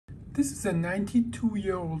This is a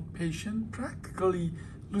 92-year-old patient practically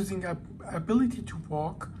losing ability to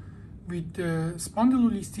walk with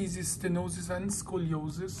spondylolisthesis, stenosis, and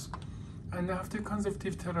scoliosis. And after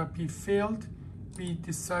conservative therapy failed, we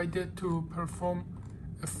decided to perform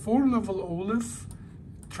a 4-level OLIF,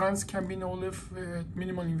 transcambing OLIF with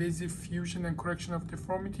minimal invasive fusion and correction of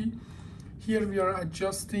deformity. Here we are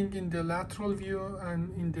adjusting in the lateral view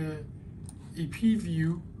and in the AP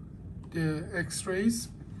view the x-rays,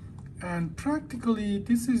 and practically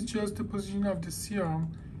this is just the position of the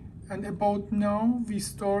C-arm. And about now we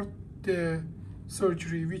start the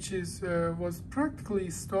surgery, which is was practically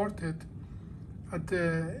started at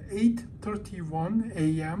 8:31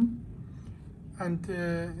 a.m. and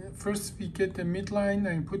first we get the midline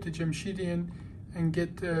and put the Jamshidi in and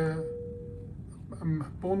get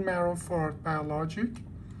bone marrow for biologic,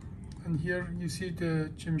 and here you see the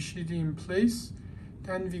Jamshidi in place.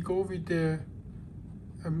 Then we go with the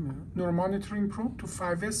neuromonitoring probe to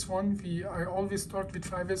 5S1. I always start with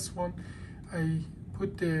 5S1. I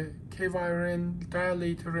put the K-wire in,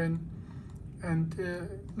 dilator in, and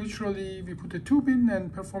literally we put a tube in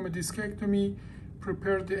and perform a discectomy,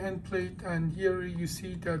 prepare the end plate, and here you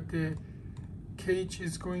see that the cage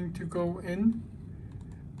is going to go in.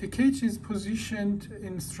 The cage is positioned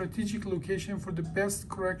in strategic location for the best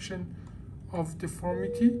correction of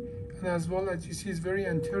deformity, and as well as you see is very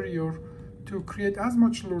anterior to create as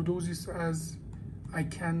much lordosis as I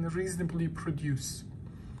can reasonably produce.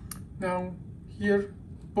 Now here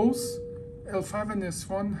both L5 and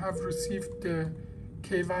S1 have received the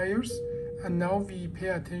K-wires, and now we pay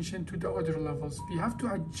attention to the other levels. We have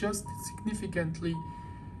to adjust it significantly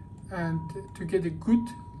and to get a good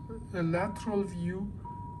lateral view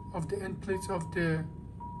of the end plates of the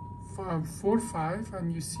 4-5,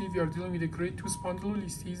 and you see we are dealing with a grade 2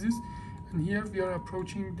 spondylolisthesis, and here we are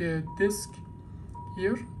approaching the disc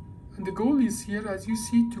here, and the goal is here, as you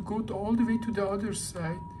see, to go all the way to the other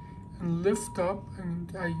side and lift up,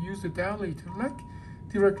 and I use the dilator like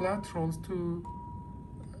direct laterals to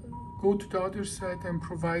go to the other side and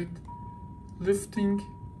provide lifting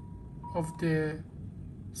of the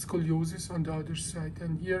scoliosis on the other side.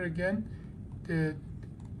 And here again the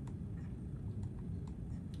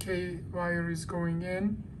K-wire is going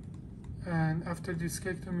in, and after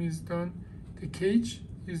discectomy is done, the cage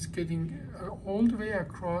is getting all the way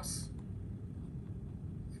across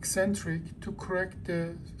eccentric to correct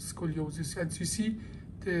the scoliosis. As you see,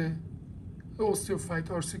 the osteophytes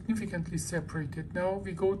are significantly separated. Now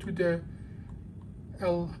we go to the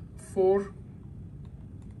L4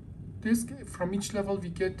 disc. From each level we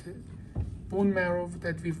get bone marrow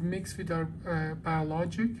that we've mixed with our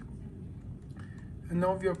biologic. And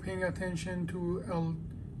now we are paying attention to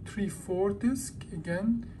L3-4 disc.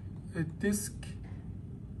 Again, the disc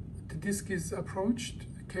is approached,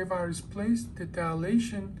 the K-wire is placed, the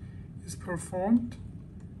dilation is performed,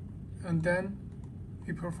 and then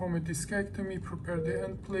we perform a discectomy, prepare the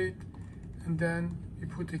end plate, and then we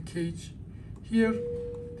put a cage. Here,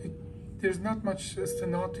 there's not much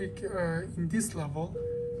stenotic in this level,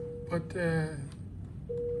 but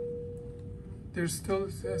there's still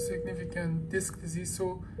a significant disc disease,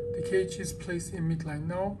 so the cage is placed in midline.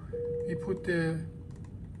 Now we put the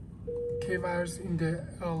K-wires in the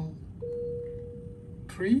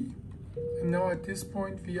L3, and now at this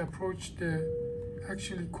point we approach the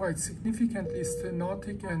actually quite significantly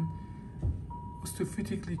stenotic and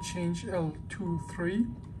osteophytically changed L2-3.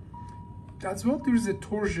 As well, there is a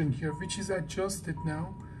torsion here which is adjusted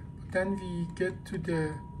now, but then we get to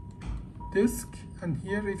the disc, and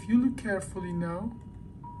here if you look carefully now,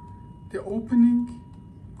 the opening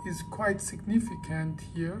is quite significant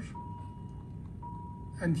here,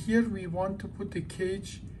 and here we want to put the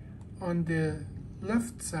cage on the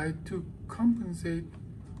left side to compensate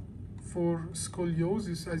for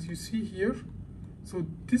scoliosis, as you see here. So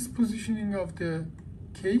this positioning of the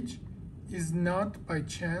cage is not by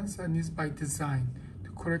chance and is by design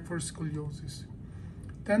to correct for scoliosis.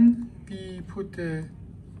 Then we put the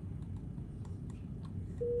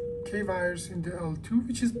K-wires in the L2,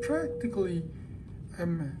 which is practically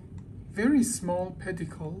very small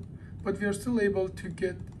pedicle, but we are still able to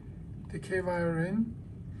get the K-wire in.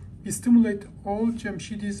 We stimulate all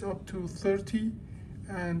Jamshidis up to 30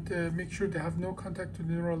 and make sure they have no contact to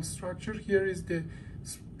the neural structure. Here is the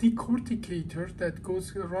decorticator that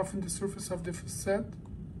goes roughen the surface of the facet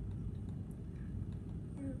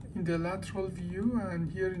in the lateral view,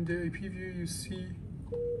 and here in the AP view you see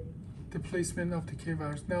the placement of the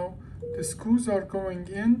K-wires. Now the screws are going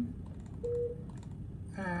in,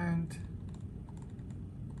 and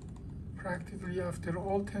practically after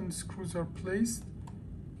all 10 screws are placed,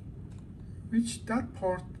 which that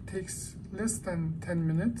part takes less than 10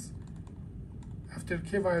 minutes. After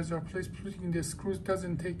K-wires are placed, putting the screws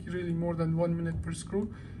doesn't take really more than 1 minute per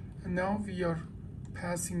screw. And now we are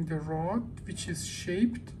passing the rod, which is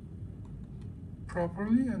shaped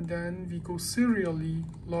properly, and then we go serially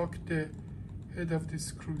lock the head of the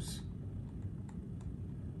screws.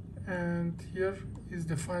 And here is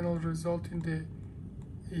the final result in the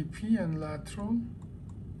AP and lateral.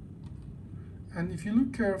 And if you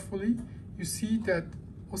look carefully, you see that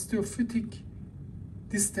osteophytic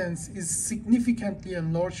distance is significantly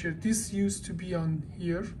enlarged here. This used to be on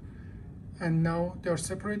here, and now they are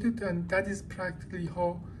separated, and that is practically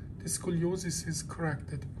how the scoliosis is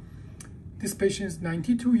corrected. This patient is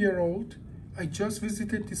 92-year-old. I just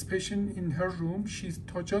visited this patient in her room. She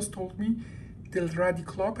just told me the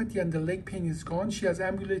radiculopathy and the leg pain is gone. She has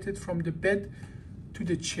ambulated from the bed to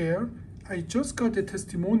the chair. I just got a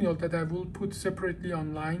testimonial that I will put separately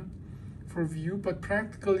online for view, but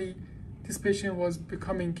practically this patient was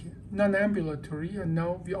becoming non-ambulatory, and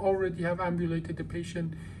now we already have ambulated the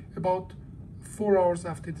patient about 4 hours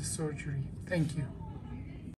after the surgery. Thank you.